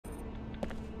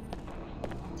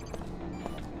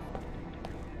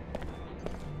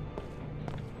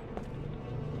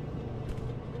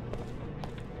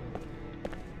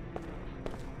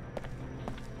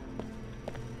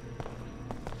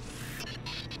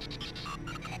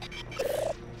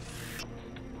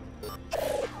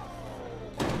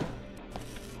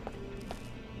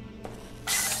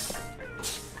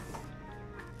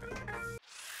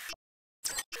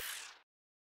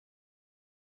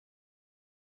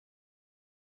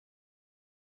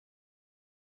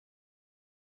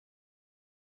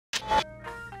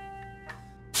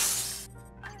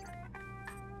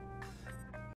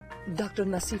Dr.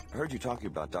 Nassif. I heard you talking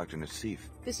about Dr. Nassif.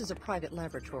 This is a private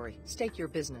laboratory. State your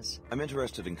business. I'm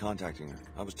interested in contacting her.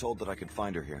 I was told that I could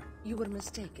find her here. You were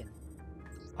mistaken.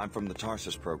 I'm from the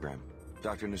Tarsus program.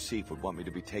 Dr. Nassif would want me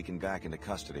to be taken back into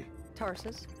custody.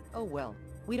 Tarsus? Oh well,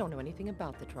 we don't know anything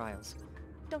about the trials.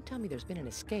 Don't tell me there's been an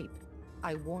escape.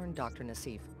 I warned Dr.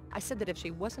 Nassif. I said that if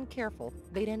she wasn't careful,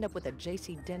 they'd end up with a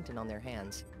J.C. Denton on their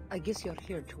hands. I guess you're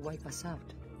here to wipe us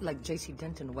out, like J.C.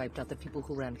 Denton wiped out the people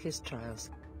who ran his trials.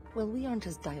 Well, we aren't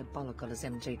as diabolical as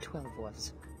MJ-12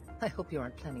 was. I hope you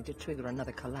aren't planning to trigger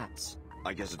another collapse.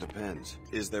 I guess it depends.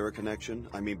 Is there a connection?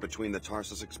 I mean, between the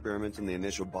Tarsus experiments and the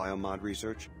initial biomod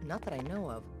research? Not that I know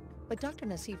of. But Dr.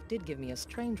 Nassif did give me a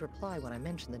strange reply when I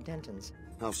mentioned the Dentons.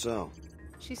 How so?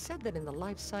 She said that in the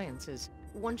life sciences,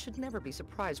 one should never be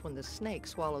surprised when the snake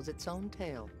swallows its own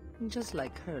tail. Just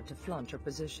like her to flaunt her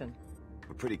position.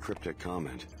 A pretty cryptic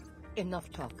comment. Enough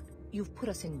talk. You've put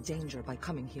us in danger by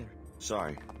coming here.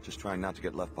 Sorry, just trying not to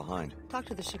get left behind. Talk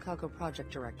to the Chicago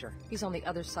project director. He's on the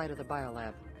other side of the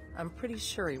biolab. I'm pretty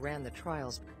sure he ran the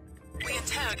trials. We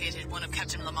interrogated one of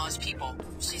Captain Lamar's people.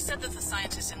 She said that the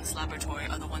scientists in this laboratory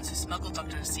are the ones who smuggled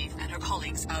Dr. Nassif and her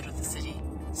colleagues out of the city.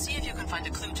 See if you can find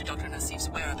a clue to Dr. Nassif's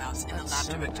whereabouts in the lab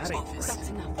director's office. That's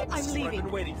enough. I'm This is what leaving. I've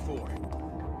been waiting for.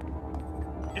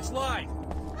 It's live!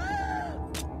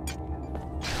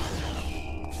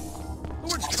 The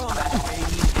words combat may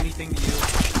mean anything to you.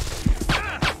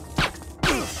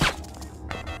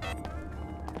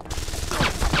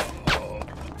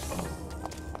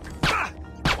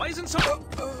 Why isn't someone...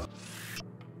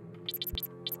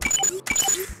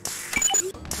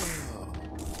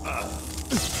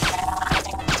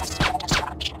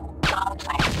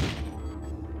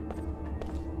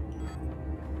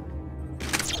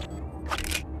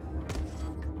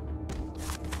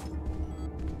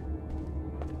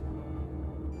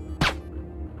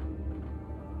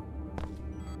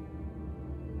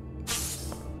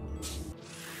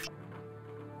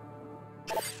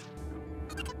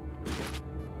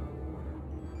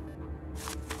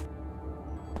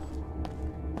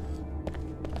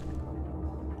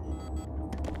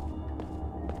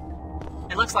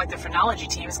 It looks like the phrenology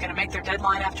team is going to make their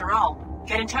deadline after all.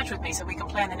 Get in touch with me so we can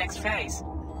plan the next phase.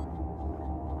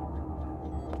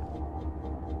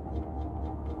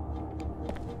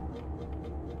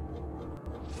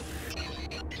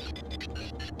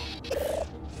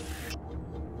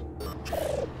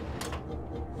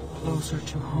 Closer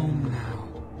to home now.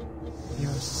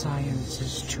 Your science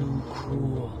is too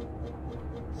cruel.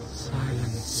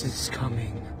 Silence is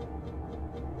coming.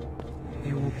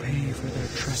 They will pay for their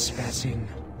trespassing.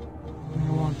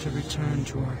 We want to return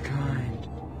to our kind.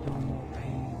 No more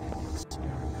pain and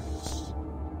experiments.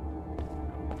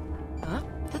 Huh?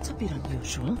 That's a bit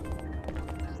unusual.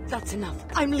 That's enough.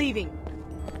 I'm leaving.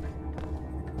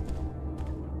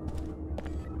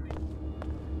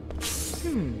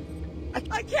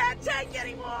 I can't take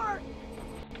anymore!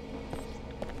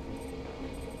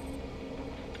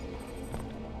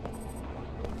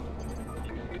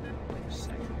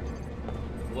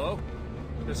 Hello?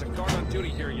 There's a guard on duty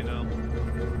here, you know.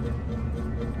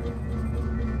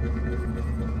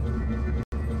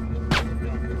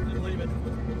 I'm leaving.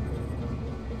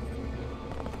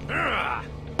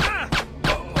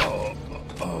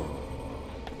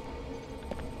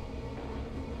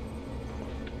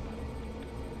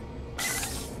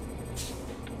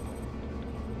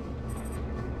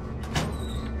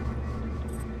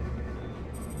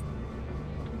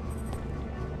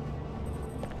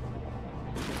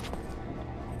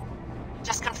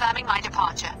 Just confirming my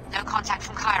departure. No contact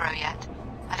from Cairo yet.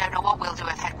 I don't know what we'll do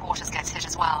if headquarters gets hit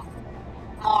as well.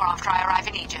 More after I arrive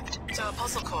in Egypt. So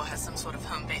Apostle Corps has some sort of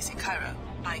home base in Cairo.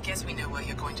 I guess we know where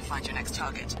you're going to find your next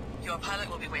target. Your pilot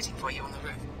will be waiting for you on the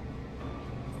roof.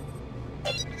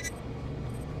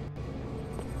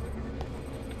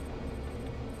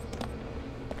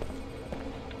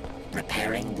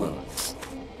 Repairing wounds.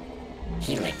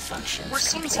 Healing functions. We're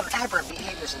seeing some aberrant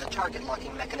behaviors in the target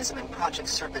locking mechanism in Project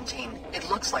Serpentine. It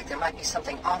looks like there might be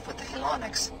something off with the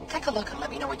helonics. Take a look and let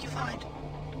me know what you find.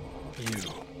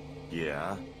 You.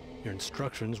 Yeah? Your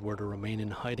instructions were to remain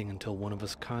in hiding until one of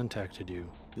us contacted you.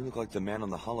 You look like the man on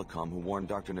the holocom who warned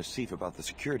Dr. Nassif about the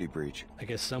security breach. I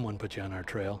guess someone put you on our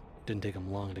trail. Didn't take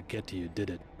them long to get to you, did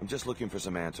it? I'm just looking for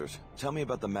some answers. Tell me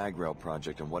about the Magrail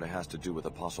project and what it has to do with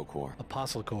Apostle Corps.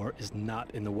 Apostle Corps is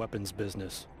not in the weapons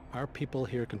business. Our people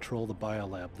here control the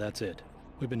biolab, that's it.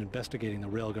 We've been investigating the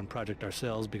railgun project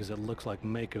ourselves because it looks like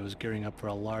Mako is gearing up for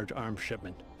a large arms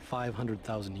shipment.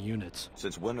 500,000 units.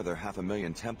 Since when are there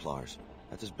 500,000 Templars?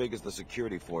 That's as big as the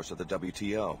security force of the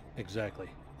WTO. Exactly.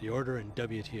 The Order and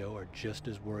WTO are just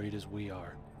as worried as we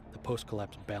are. The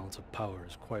post-collapse balance of power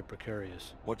is quite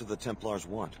precarious. What do the Templars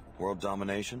want? World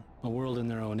domination? A world in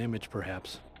their own image,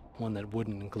 perhaps. One that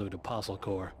wouldn't include Apostle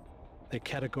Corps. They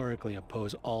categorically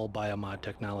oppose all biomod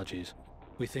technologies.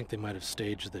 We think they might have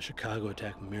staged the Chicago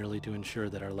attack merely to ensure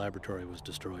that our laboratory was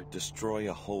destroyed. Destroy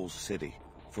a whole city?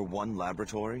 For one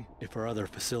laboratory? If our other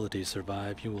facilities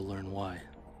survive, you will learn why.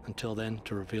 Until then,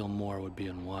 to reveal more would be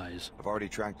unwise. I've already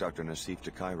tracked Dr. Nassif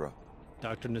to Cairo.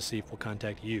 Dr. Nassif will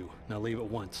contact you. Now leave at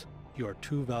once. You are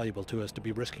too valuable to us to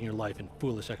be risking your life in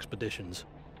foolish expeditions.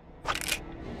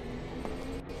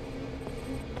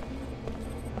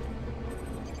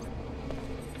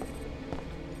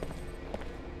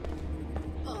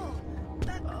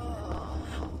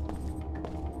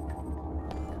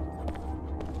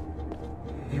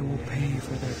 They will pay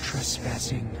for their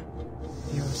trespassing.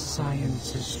 Your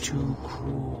science is too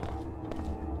cruel.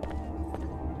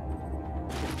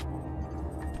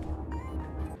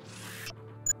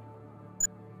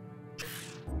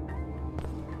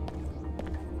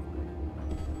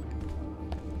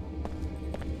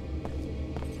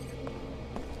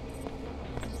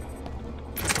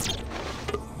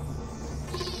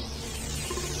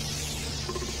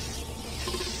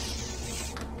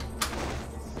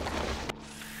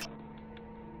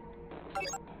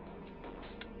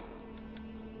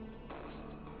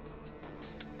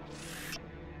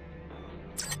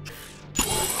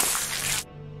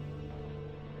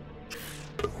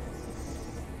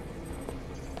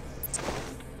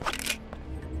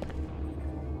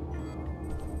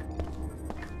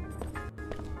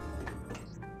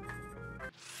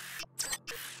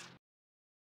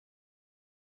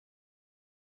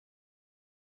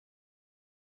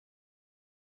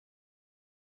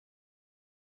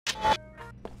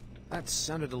 That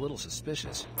sounded a little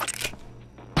suspicious.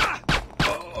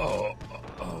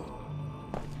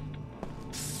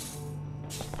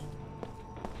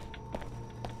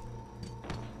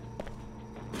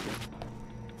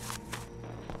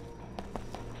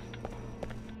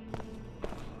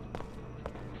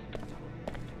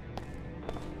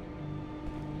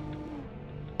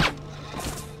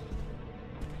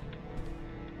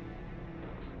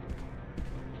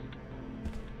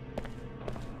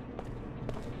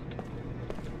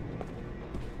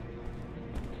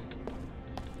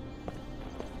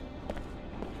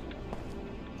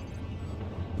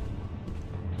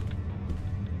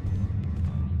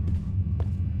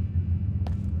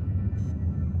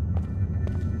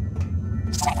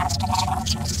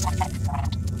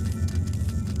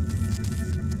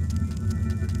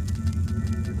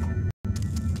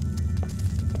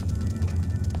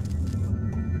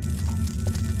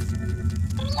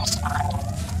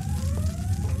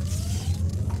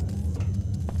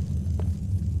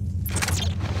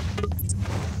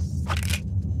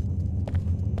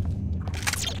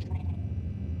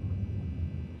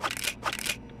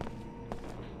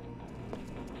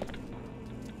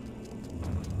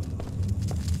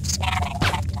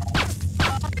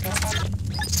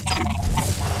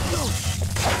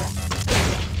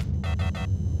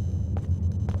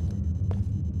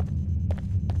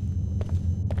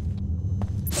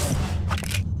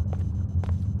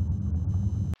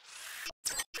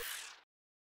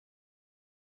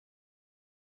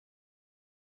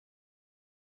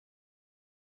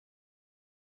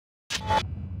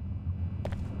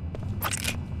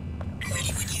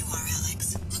 Ready when you are,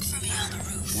 Alex. Look for me on the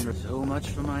roof. Wonder so much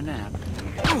for my nap.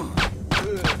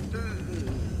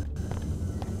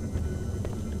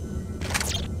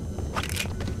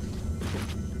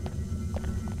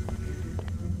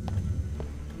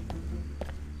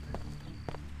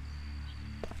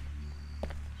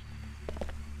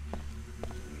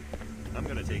 I'm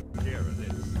gonna take care of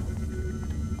this.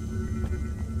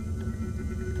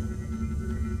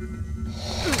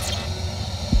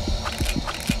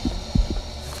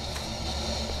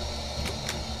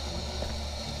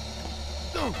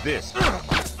 This.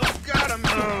 Got him!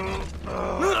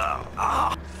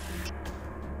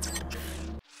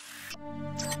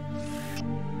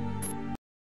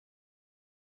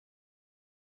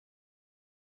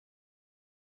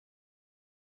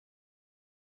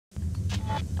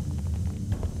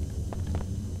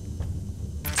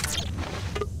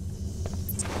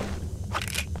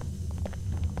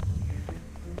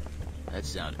 That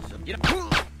sounded some. Get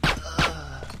up.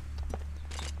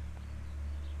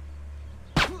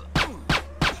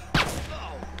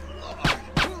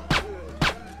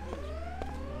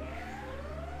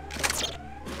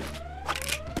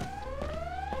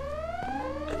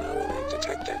 Anomaly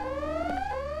detected.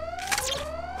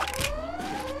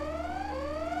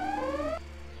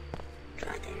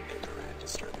 Tracking infrared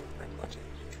disturbing ring budget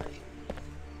intrusion.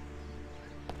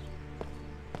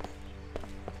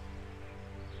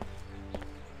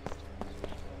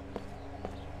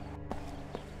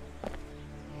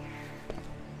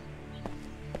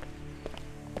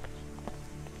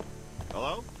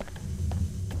 Hello?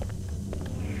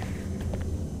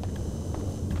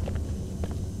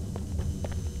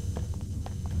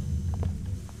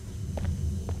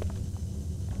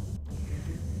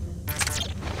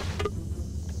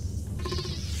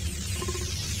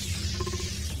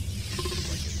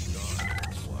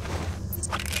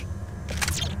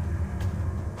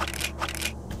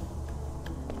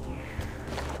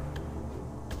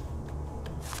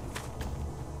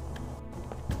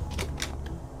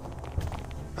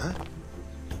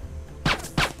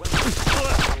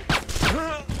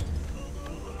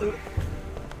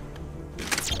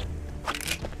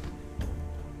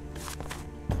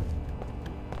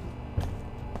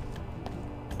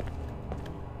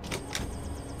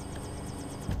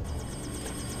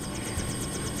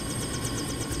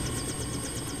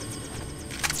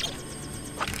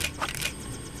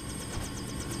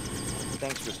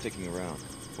 Thanks for sticking around.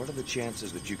 What are the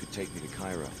chances that you could take me to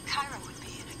Cairo? Cairo would be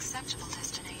an acceptable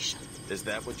destination. Is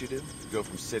that what you do? Go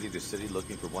from city to city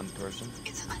looking for one person?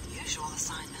 It's an unusual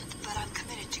assignment, but I'm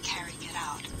committed to carrying it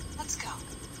out. Let's go.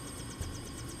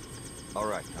 All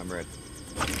right, I'm ready.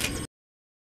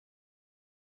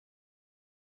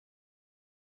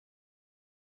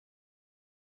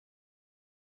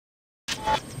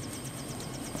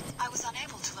 I was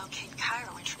unable to locate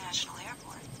Cairo International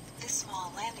Airport. This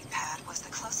small landing pad was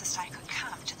the closest I could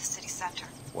come to the city center.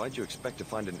 Why'd you expect to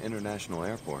find an international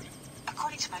airport?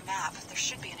 According to my map, there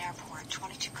should be an airport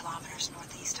 22 kilometers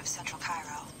northeast of central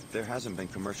Cairo. There hasn't been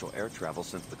commercial air travel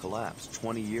since the collapse,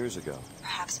 20 years ago.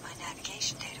 Perhaps my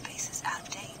navigation database is out of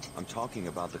date. I'm talking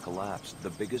about the collapse, the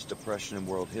biggest depression in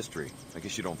world history. I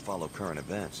guess you don't follow current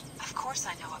events. Of course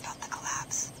I know about the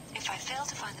collapse. If I fail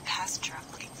to find the passenger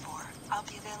I'm looking for, I'll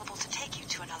be available to take you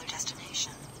to another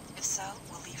destination. If so,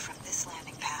 we'll leave from this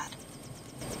landing pad.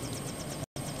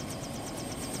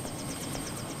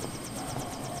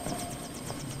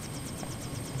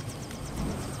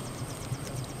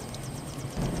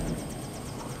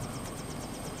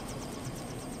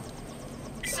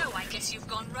 So I guess you've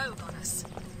gone rogue on us.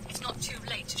 It's not too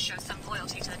late to show some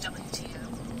loyalty to the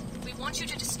WTO. We want you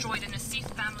to destroy the Nassif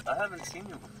family. I haven't seen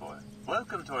you before.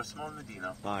 Welcome to our small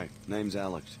Medina. Hi, name's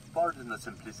Alex. Pardon the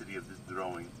simplicity of this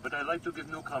drawing, but I like to give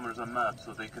newcomers a map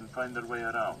so they can find their way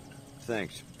around.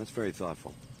 Thanks. That's very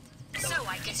thoughtful. So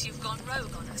I guess you've gone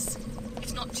rogue on us.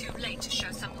 It's not too late to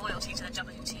show some loyalty to the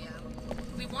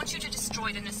WTO. We want you to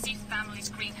destroy the Nassif family's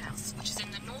greenhouse, which is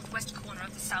in the northwest corner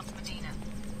of the South Medina.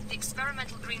 The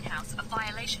experimental greenhouse, a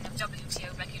violation of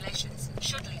WTO regulations,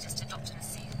 should lead us to Dr.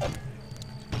 Nassif.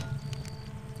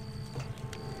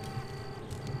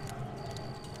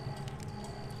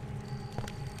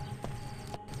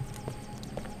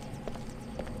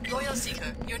 Loyal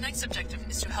Seeker, your next objective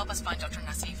is to help us find Dr.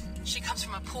 Nassif. She comes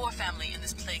from a poor family in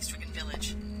this plague-stricken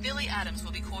village. Billy Adams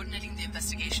will be coordinating the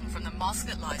investigation from the mosque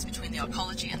that lies between the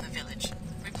arcology and the village.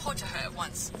 Report to her at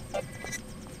once.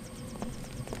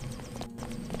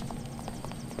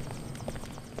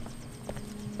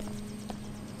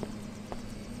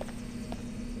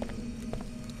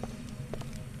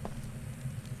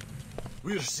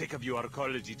 We're sick of you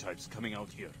arcology types coming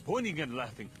out here, pointing and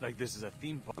laughing like this is a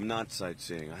theme park. I'm not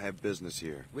sightseeing. I have business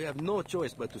here. We have no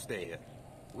choice but to stay here.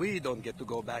 We don't get to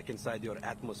go back inside your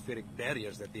atmospheric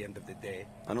barriers at the end of the day.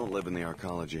 I don't live in the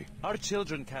arcology. Our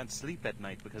children can't sleep at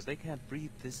night because they can't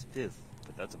breathe this filth,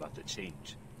 but that's about to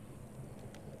change.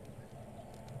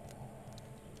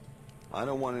 I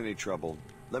don't want any trouble.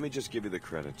 Let me just give you the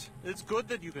credit. It's good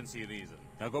that you can see reason.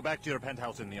 Now go back to your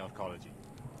penthouse in the arcology.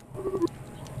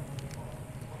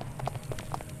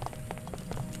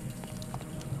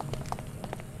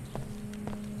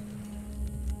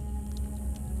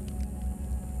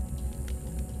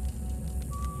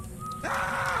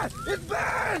 Ah! It's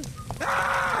banned!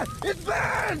 Ah! It's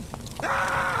banned!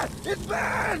 Ah! It's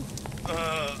banned!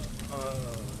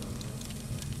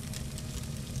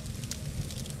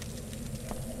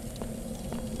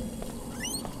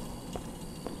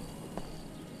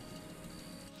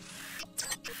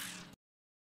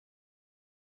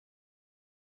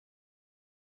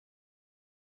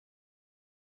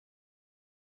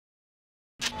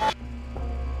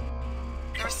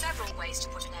 There are several ways to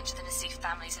put an end to the Nassif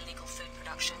family's illegal food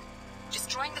production.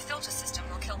 Destroying the filter system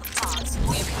will kill the plants,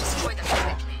 or you can destroy them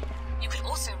directly. You could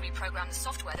also reprogram the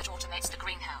software that automates the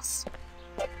greenhouse.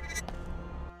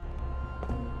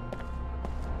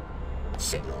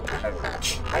 Signal pattern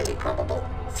match. Highly probable.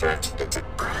 Threat detected.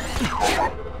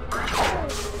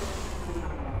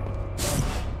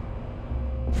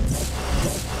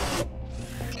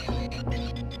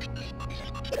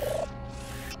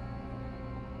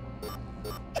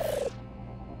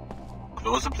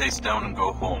 Close the place down and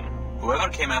go home. Whoever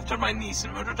came after my niece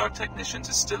and murdered our technicians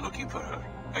is still looking for her.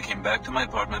 I came back to my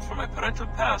apartment for my parental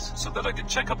pass so that I could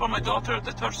check up on my daughter at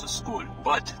the Tarsus school.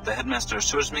 But the headmaster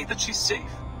assures me that she's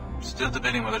safe. Still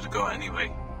debating whether to go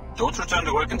anyway. Don't return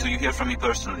to work until you hear from me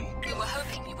personally. We were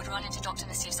hoping we would run into Dr.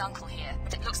 Nassif's uncle here,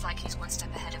 but it looks like he's one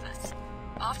step ahead of us.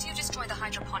 After you destroy the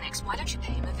hydroponics, why don't you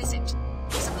pay him a visit?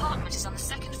 His apartment is on the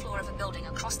second floor of a building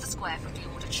across the square from the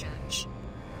Order Church.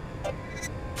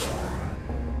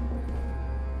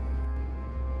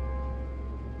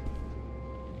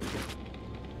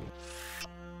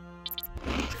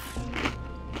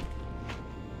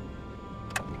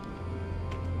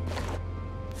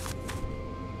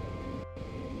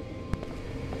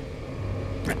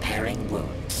 Repairing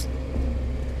wounds.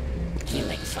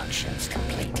 Healing functions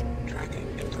complete.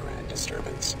 Tracking infrared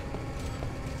disturbance.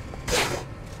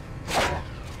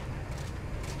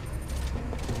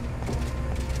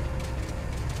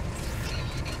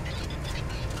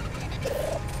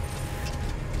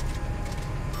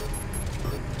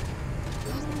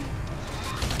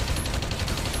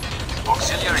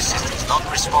 Auxiliary systems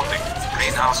not responding.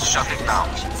 Greenhouse shutting down.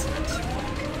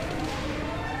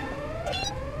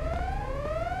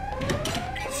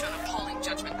 You've shown appalling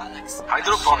judgment, Alex.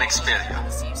 Hydroponics failure.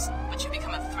 But you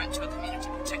become a threat to a community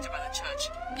protected by the church.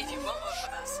 If you won't work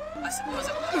with us, I suppose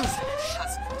I will have to send in a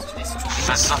task force to destroy.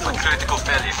 Has suffered critical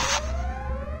failure.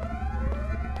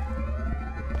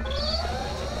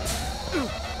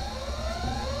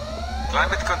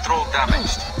 Climate control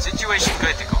damaged. Situation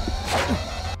critical.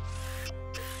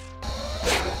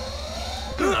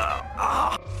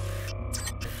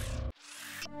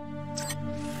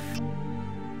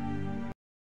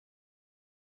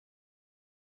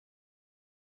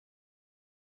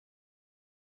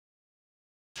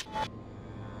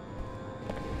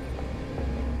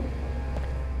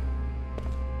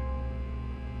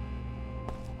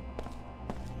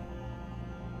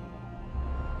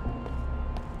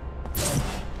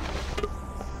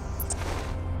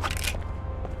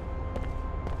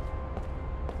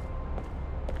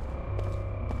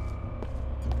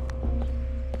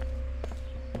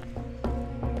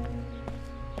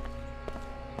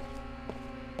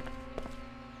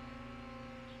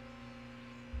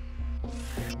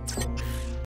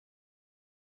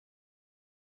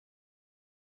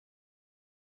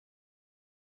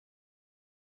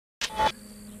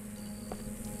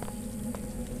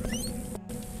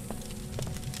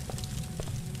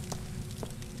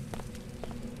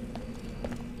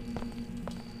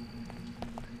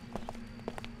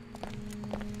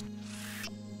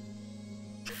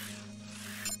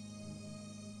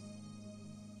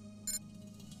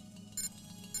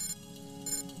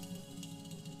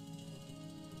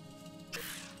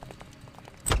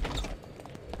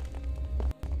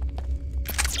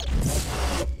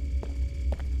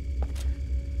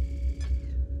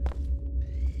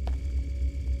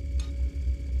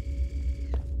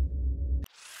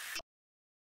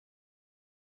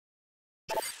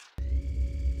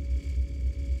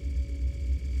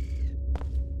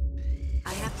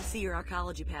 See your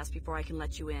archaeology pass before I can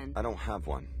let you in. I don't have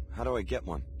one. How do I get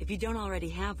one? If you don't already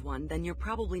have one, then you're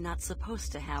probably not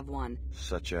supposed to have one.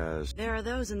 Such as? There are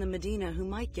those in the Medina who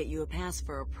might get you a pass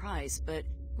for a price, but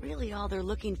really all they're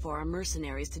looking for are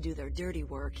mercenaries to do their dirty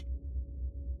work.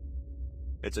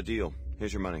 It's a deal.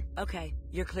 Here's your money. Okay,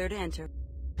 you're clear to enter.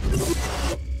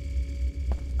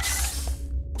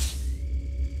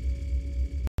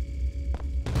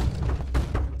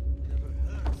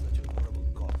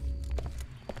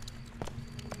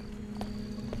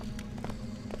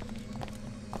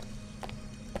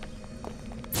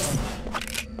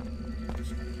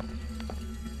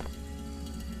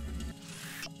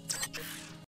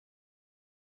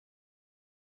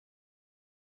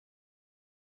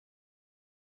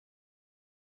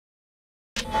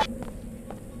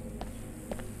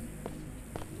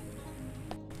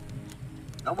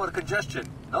 No more congestion.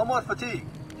 No more fatigue.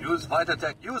 Use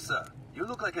Vitatech. You, sir. You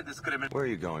look like a discriminator. Where are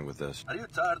you going with this? Are you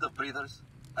tired of breathers?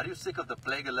 Are you sick of the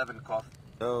Plague 11 cough?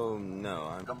 Oh, no,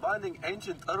 I'm... Combining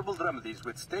ancient herbal remedies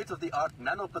with state-of-the-art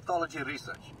nanopathology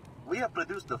research, we have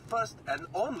produced the first and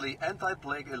only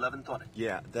anti-Plague 11 tonic.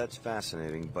 Yeah, that's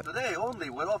fascinating, but... Today only,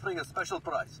 we're offering a special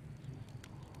price.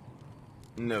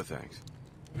 No thanks.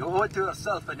 You owe it to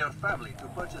yourself and your family to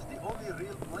purchase the only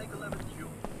real Plague 11 cure.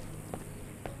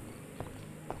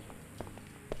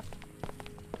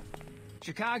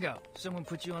 Chicago, someone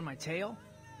put you on my tail?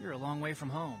 You're a long way from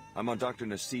home. I'm on Dr.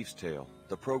 Nassif's tail,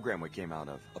 the program we came out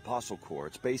of, Apostle Corps.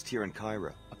 It's based here in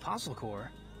Cairo. Apostle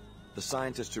Corps? The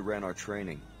scientist who ran our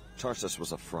training. Tarsus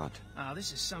was a front. Oh,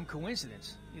 this is some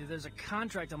coincidence. Either there's a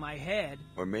contract on my head...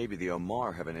 Or maybe the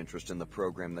Omar have an interest in the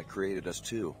program that created us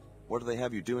too. What do they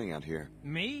have you doing out here?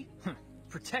 Me?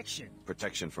 Protection.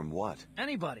 Protection from what?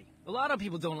 Anybody. A lot of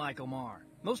people don't like Omar.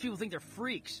 Most people think they're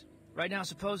freaks. Right now,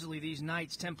 supposedly, these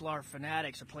Knights Templar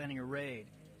fanatics are planning a raid,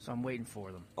 so I'm waiting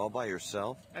for them. All by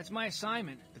yourself? That's my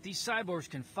assignment, but these cyborgs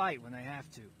can fight when they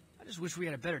have to. I just wish we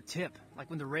had a better tip, like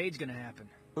when the raid's gonna happen.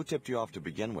 Who tipped you off to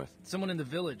begin with? Someone in the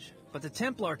village, but the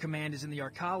Templar command is in the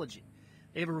arcology.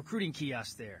 They have a recruiting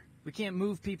kiosk there. We can't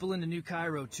move people into New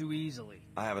Cairo too easily.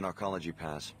 I have an arcology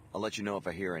pass. I'll let you know if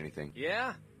I hear anything.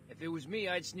 Yeah? If it was me,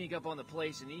 I'd sneak up on the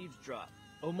place and eavesdrop.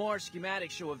 Omar's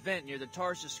schematics show a vent near the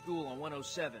Tarsus School on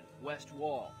 107, West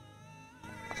Wall.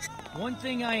 One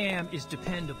thing I am is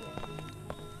dependable.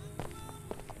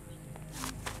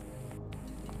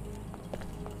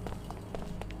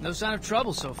 No sign of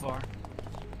trouble so far.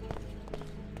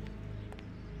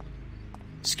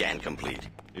 Scan complete.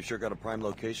 You sure got a prime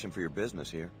location for your business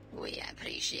here. We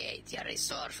appreciate your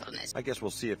resourcefulness. I guess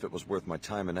we'll see if it was worth my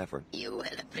time and effort. You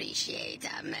will appreciate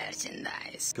our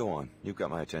merchandise. Go on, you've got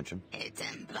my attention. A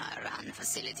Templar-run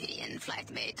facility in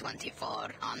Flight Bay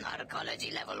 24 on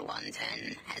Arcology Level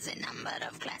 110 has a number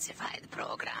of classified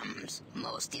programs.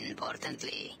 Most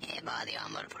importantly, a body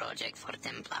armor project for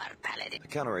Templar Paladin. The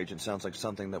counteragent sounds like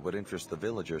something that would interest the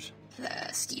villagers.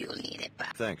 First, you'll need a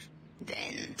pass. Thanks.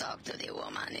 Then talk to the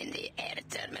woman in the air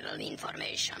terminal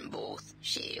information booth.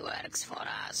 She works for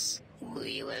us.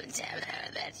 We will tell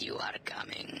her that you are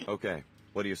coming. Okay.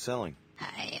 What are you selling?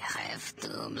 I have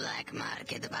 2 black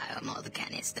market biomod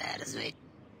canisters which...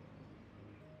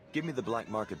 Give me the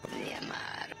black market.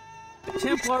 The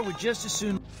Templar would just as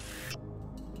soon...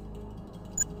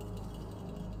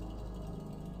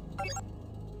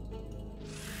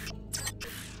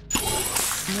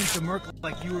 to murk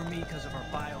like you or me because of our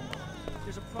biomod.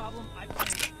 There's a problem, I plan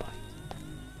to fight.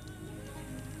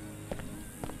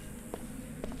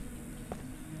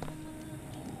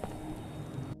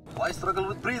 Why struggle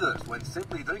with breathers when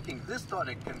simply drinking this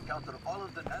tonic can counter all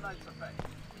of the nanites' effects?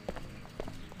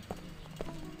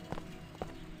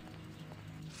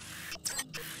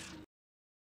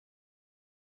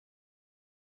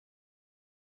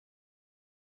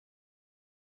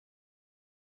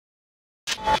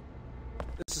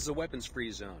 This is a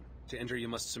weapons-free zone. To enter, you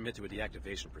must submit to a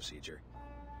deactivation procedure.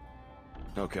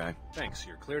 Okay. Thanks,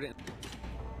 you're clear to...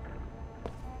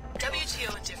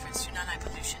 WTO indifference to nanite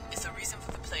pollution is the reason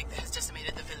for the plague that has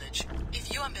decimated the village.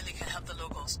 If you and Billy can help the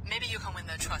locals, maybe you can win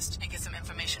their trust and get some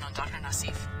information on Dr.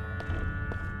 Nassif.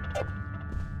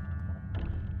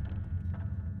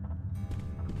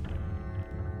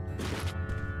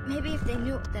 Maybe if they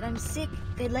knew that I'm sick,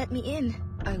 they'd let me in.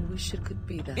 I wish it could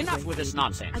be that. Enough with this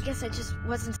nonsense. I guess I just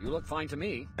wasn't... You look fine to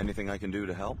me. Anything I can do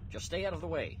to help? Just stay out of the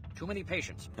way. Too many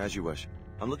patients. As you wish.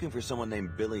 I'm looking for someone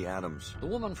named Billy Adams. The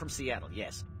woman from Seattle,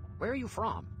 yes. Where are you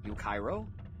from? New Cairo?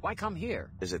 Why come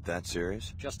here? Is it that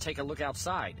serious? Just take a look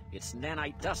outside. It's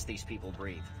nanite dust these people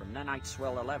breathe, from nanite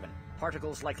swell 11.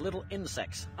 Particles like little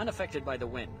insects, unaffected by the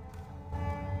wind.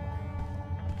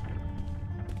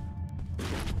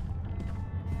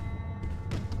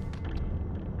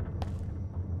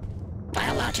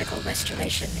 Biological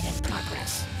restoration in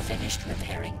progress. Finished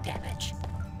repairing damage.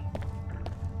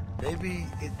 Maybe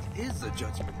it is a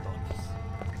judgment on us.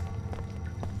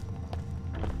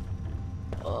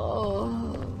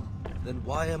 Oh. Then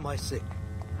why am I sick?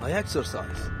 I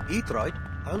exercise, eat right.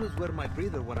 I always wear my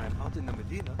breather when I'm out in the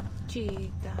Medina.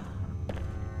 Cheetah.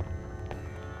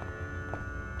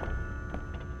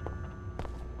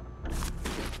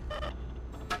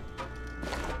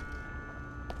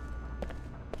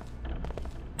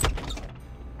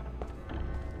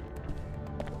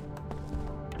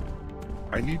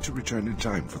 I need to return in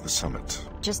time for the summit.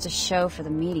 Just a show for the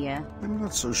media. I'm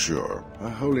not so sure. Her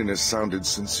Holiness sounded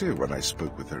sincere when I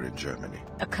spoke with her in Germany.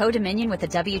 A co-dominion with the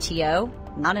WTO?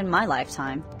 Not in my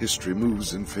lifetime. History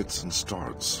moves in fits and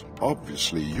starts.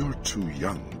 Obviously, you're too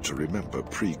young to remember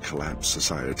pre-collapse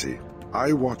society.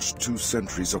 I watched 2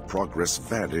 centuries of progress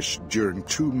vanish during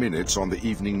 2 minutes on the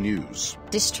evening news.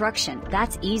 Destruction,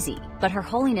 that's easy. But Her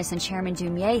Holiness and Chairman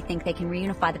Dumier think they can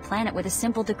reunify the planet with a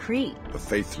simple decree. The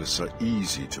faithless are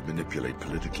easy to manipulate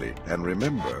politically. And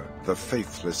remember, the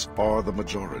faithless are the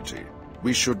majority.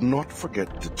 We should not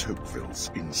forget de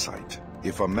Tocqueville's insight.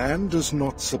 If a man does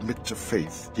not submit to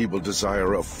faith, he will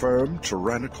desire a firm,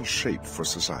 tyrannical shape for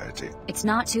society. It's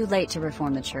not too late to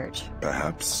reform the church.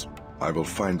 Perhaps. I will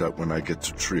find out when I get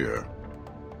to Trier.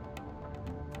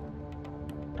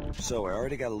 So, I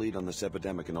already got a lead on this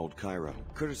epidemic in Old Cairo.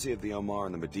 Courtesy of the Omar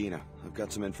and the Medina, I've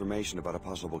got some information about a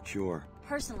possible cure.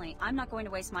 Personally, I'm not going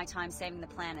to waste my time saving the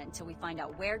planet until we find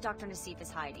out where Dr. Nassif is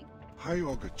hiding. High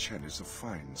Augur Chen is a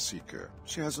fine seeker.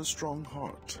 She has a strong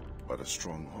heart. but a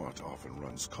strong heart often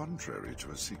runs contrary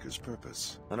to a seeker's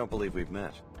purpose. I don't believe we've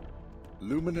met.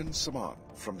 Luminant Saman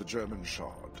from the German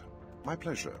Shard. My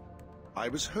pleasure. I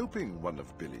was hoping one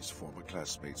of Billy's former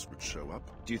classmates would show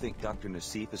up. Do you think Dr.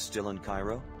 Nassif is still in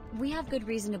Cairo? We have good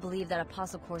reason to believe that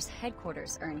Apostle Corps'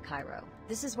 headquarters are in Cairo.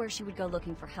 This is where she would go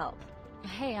looking for help.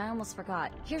 Hey, I almost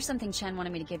forgot. Here's something Chen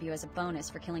wanted me to give you as a bonus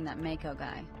for killing that Mako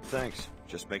guy. Thanks.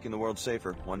 Just making the world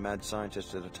safer, one mad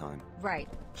scientist at a time. Right.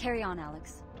 Carry on,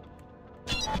 Alex.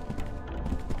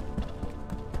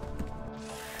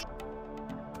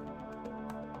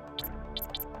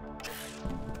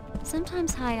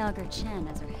 Sometimes High Augur Chen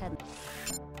has her head...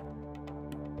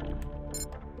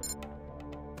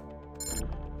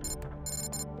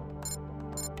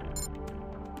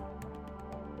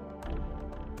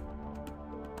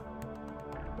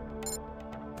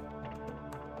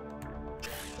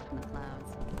 in the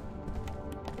clouds.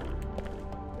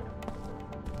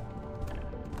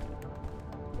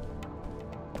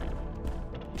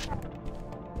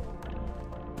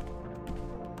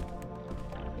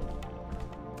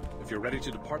 If you're ready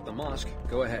to depart the mosque,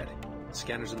 go ahead. The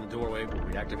scanners in the doorway will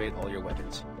reactivate all your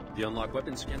weapons. The unlock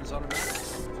weapon scan is automatic.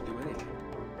 If you do anything.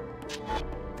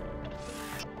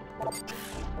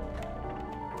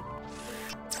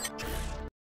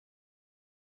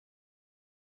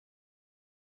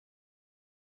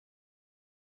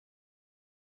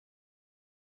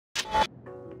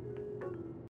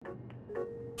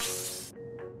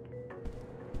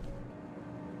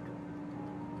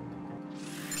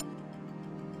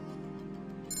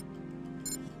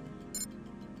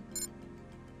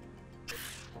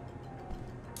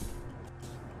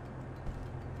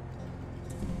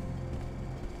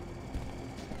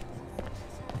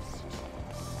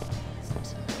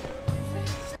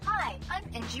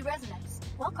 Residence.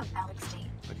 Welcome, Alex D.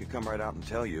 I could come right out and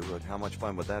tell you, but how much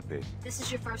fun would that be? This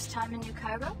is your first time in New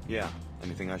Cairo? Yeah.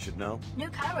 Anything I should know? New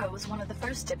Cairo was one of the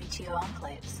first WTO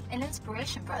enclaves, an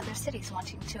inspiration for other cities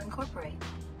wanting to incorporate.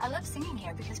 I love singing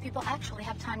here because people actually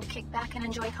have time to kick back and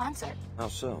enjoy concert. How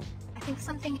so? I think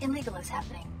something illegal is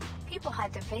happening. People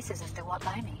hide their faces as they walk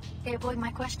by me. They avoid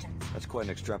my questions. That's quite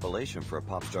an extrapolation for a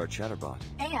pop star chatterbot.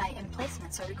 AI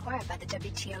emplacements are required by the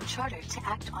WTO Charter to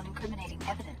act on incriminating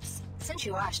evidence. Since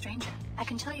you are a stranger, I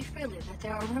can tell you freely that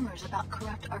there are rumors about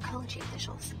corrupt arcology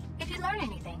officials. If you learn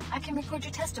anything, I can record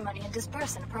your testimony and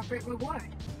disperse an appropriate reward.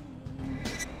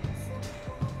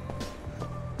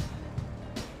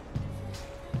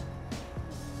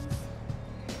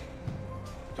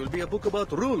 It will be a book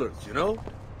about rulers, you know?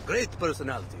 Great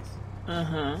personalities.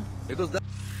 Uh-huh. Because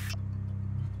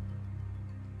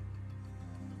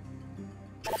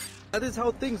that is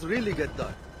how things really get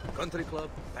done. Country club,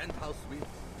 penthouse suite,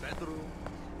 bedroom.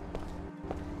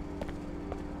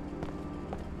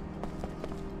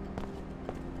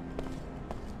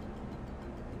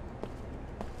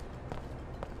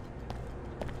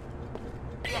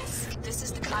 Yes, this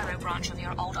is the Cairo branch of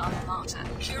your old alma mater,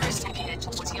 curiously geared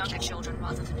towards younger children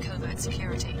rather than covert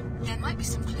security. There might be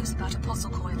some clues about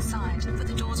Apostle Corps inside, but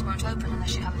the doors won't open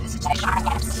unless you have a visitation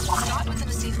pass. Start with the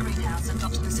Nassif greenhouse and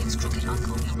Dr. Nassif's crooked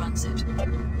uncle who runs it.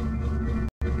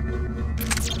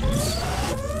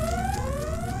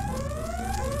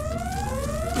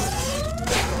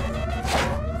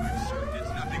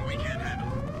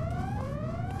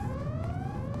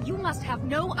 You must have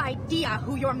no idea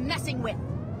who you're messing with.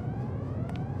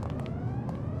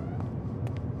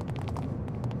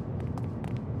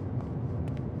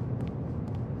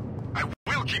 I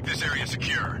will keep this area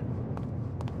secure.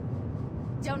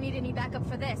 Don't need any backup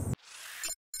for this.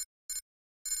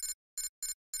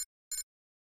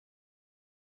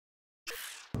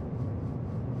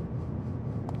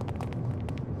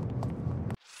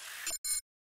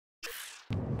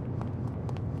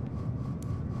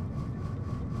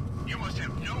 You must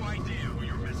have no idea who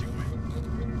you're messing with.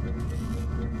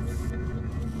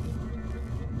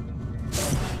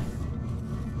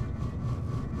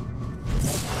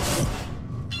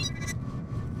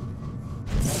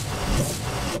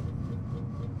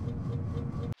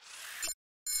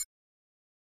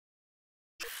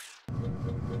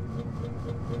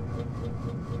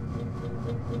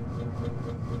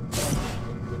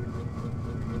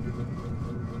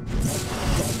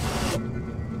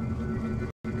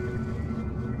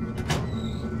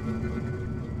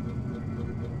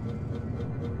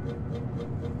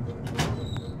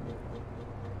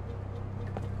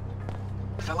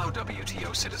 Fellow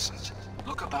WTO citizens,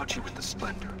 look about you in the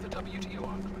splendor of the WTO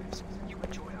enclaves. You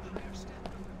enjoy a higher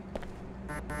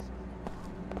standard.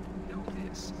 Know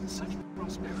this, such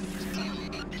prosperity is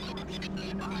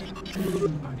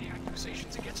by the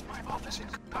accusations against my office in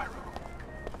Cairo.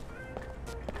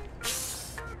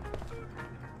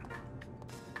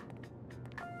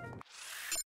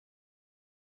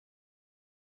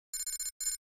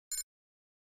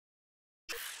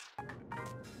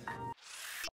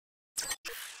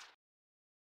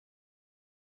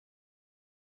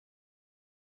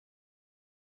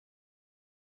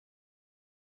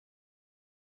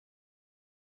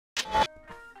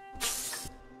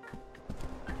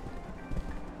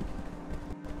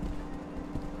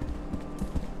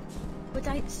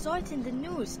 but I saw it in the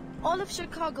news. All of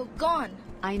Chicago gone.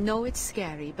 I know it's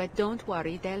scary, but don't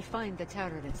worry, they'll find the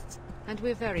terrorists. And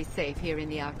we're very safe here in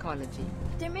the arcology.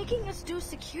 They're making us do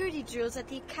security drills at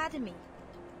the academy.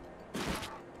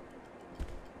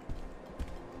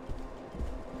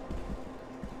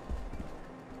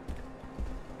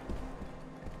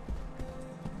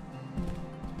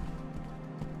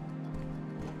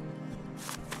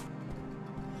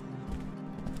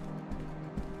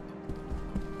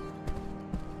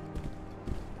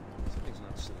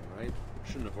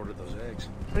 Shouldn't have ordered those eggs.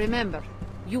 Remember,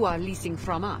 you are leasing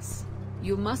from us.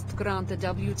 You must grant the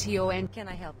WTO and... Can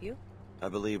I help you? I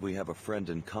believe we have a friend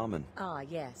in common. Ah,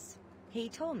 yes. He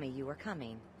told me you were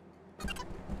coming.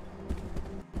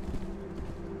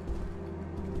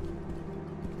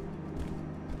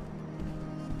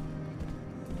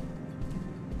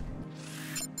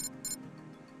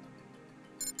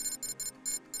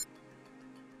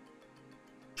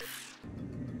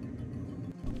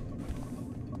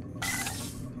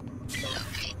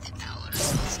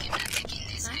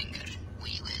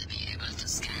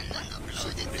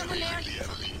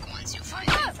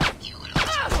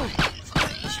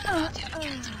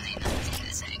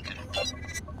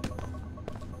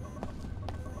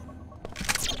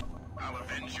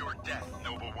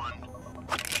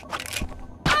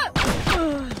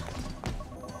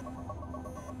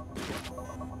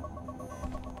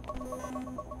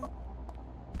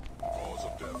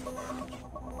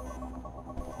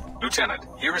 Lieutenant,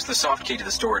 here is the soft key to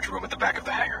the storage room at the back of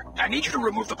the hangar. I need you to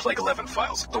remove the Plague 11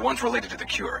 files, the ones related to the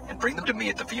cure, and bring them to me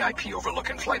at the VIP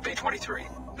overlooking Flight Bay 23.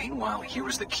 Meanwhile, here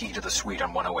is the key to the suite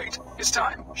on 108. It's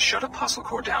time. Shut Apostle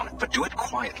Corps down, but do it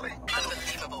quietly.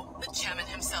 Unbelievable. The chairman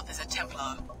himself is a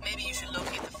Templar. Maybe you should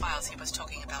locate the files he was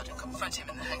talking about and confront him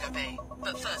in the hangar bay.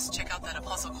 But first, check out that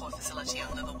Apostle Corps facility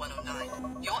on level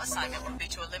 109. Your assignment will be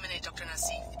to eliminate Dr.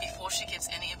 Nassif before she gives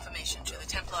any information to the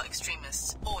Templar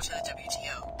extremists or to the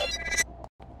WTO.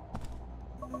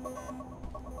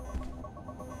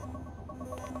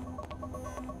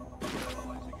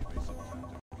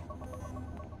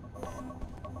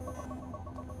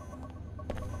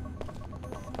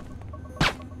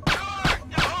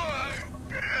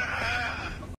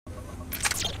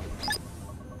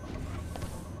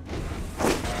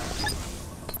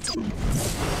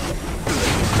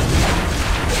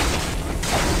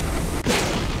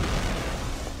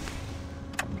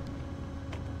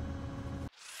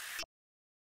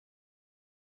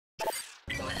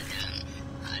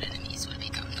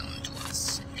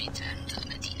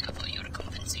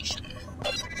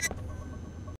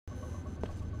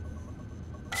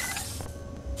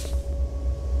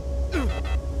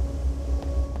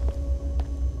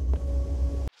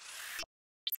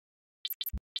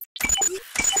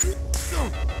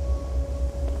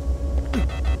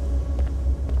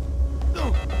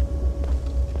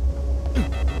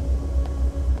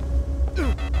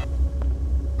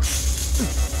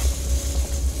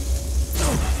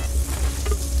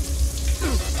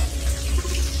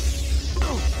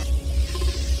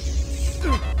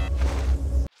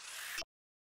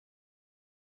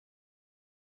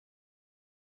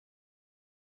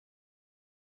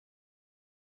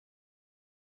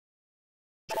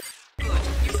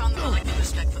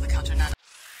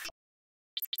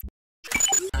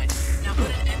 Now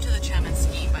put an end to the chairman's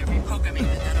scheme by reprogramming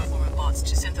the nanoformer bots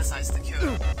to synthesize the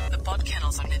cure. The bot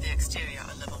kennels are near the exterior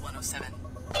at level 107.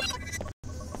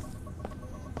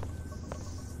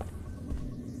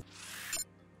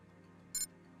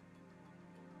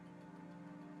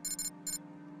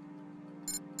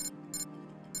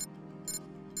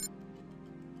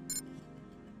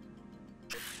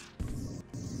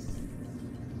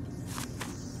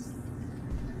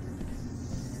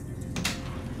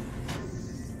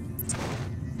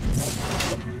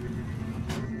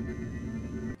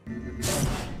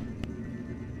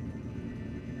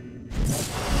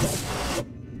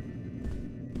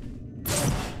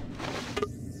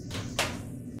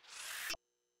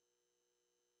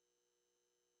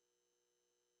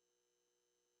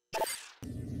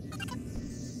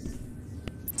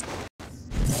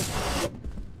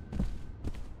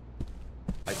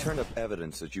 I turned up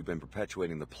evidence that you've been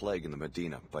perpetuating the plague in the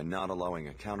Medina by not allowing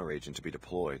a counteragent to be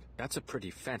deployed. That's a pretty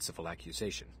fanciful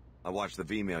accusation. I watched the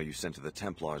V-mail you sent to the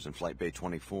Templars in Flight Bay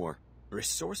 24.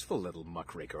 Resourceful little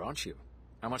muckraker, aren't you?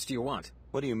 How much do you want?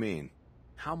 What do you mean?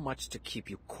 How much to keep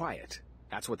you quiet?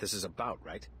 That's what this is about,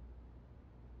 right?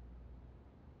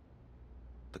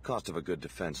 The cost of a good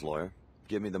defense lawyer.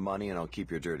 Give me the money and I'll keep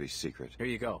your dirty secret. Here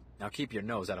you go. Now keep your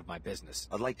nose out of my business.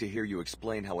 I'd like to hear you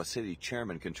explain how a city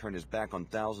chairman can turn his back on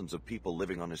thousands of people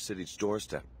living on his city's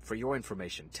doorstep. For your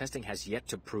information, testing has yet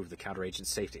to prove the counteragent's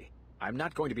safety. I'm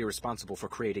not going to be responsible for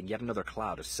creating yet another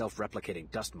cloud of self-replicating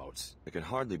dust motes. It could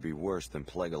hardly be worse than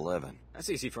Plague 11.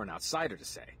 That's easy for an outsider to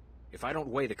say. If I don't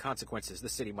weigh the consequences, the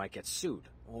city might get sued,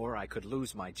 or I could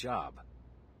lose my job.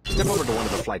 Step over to one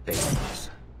of the flight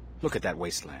bases. Look at that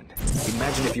wasteland.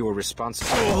 Imagine if you were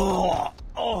responsible...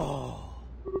 Oh!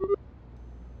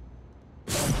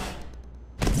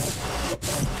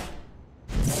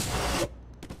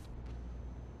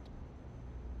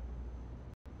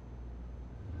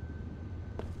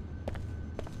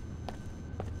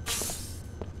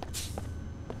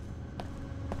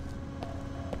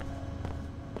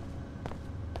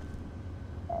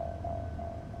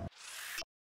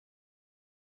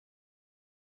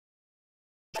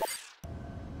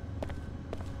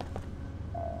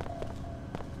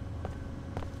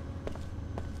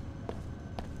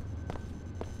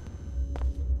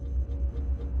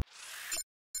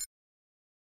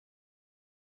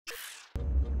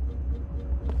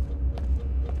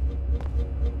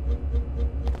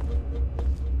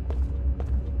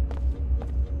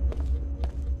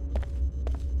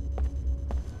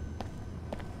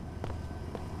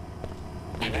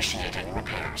 Initiating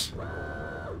repairs.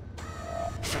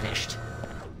 Finished.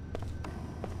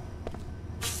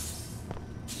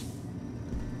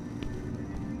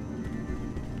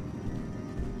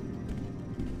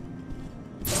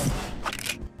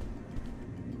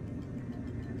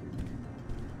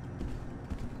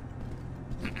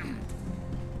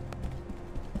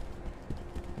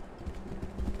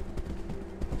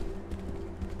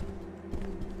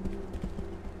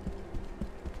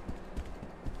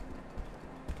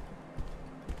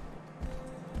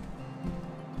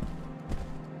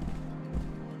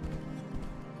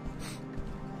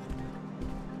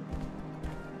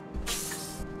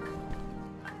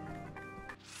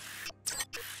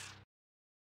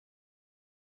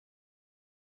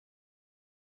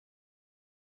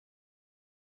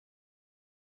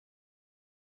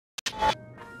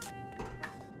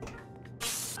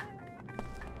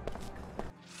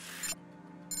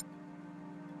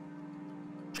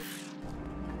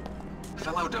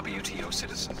 Fellow WTO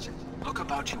citizens, look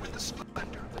about you in the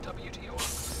splendor of the WTO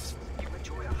enclaves. You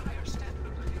enjoy a higher standard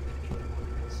of living than anyone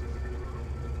else.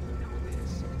 Know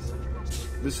this, in such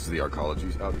most... This is the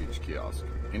Arcology's outreach kiosk.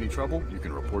 Any trouble, you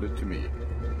can report it to me.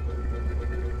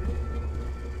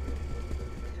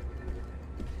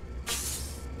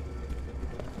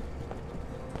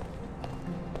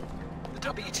 The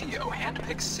WTO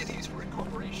handpicks cities for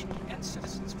incorporation and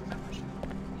citizens for membership.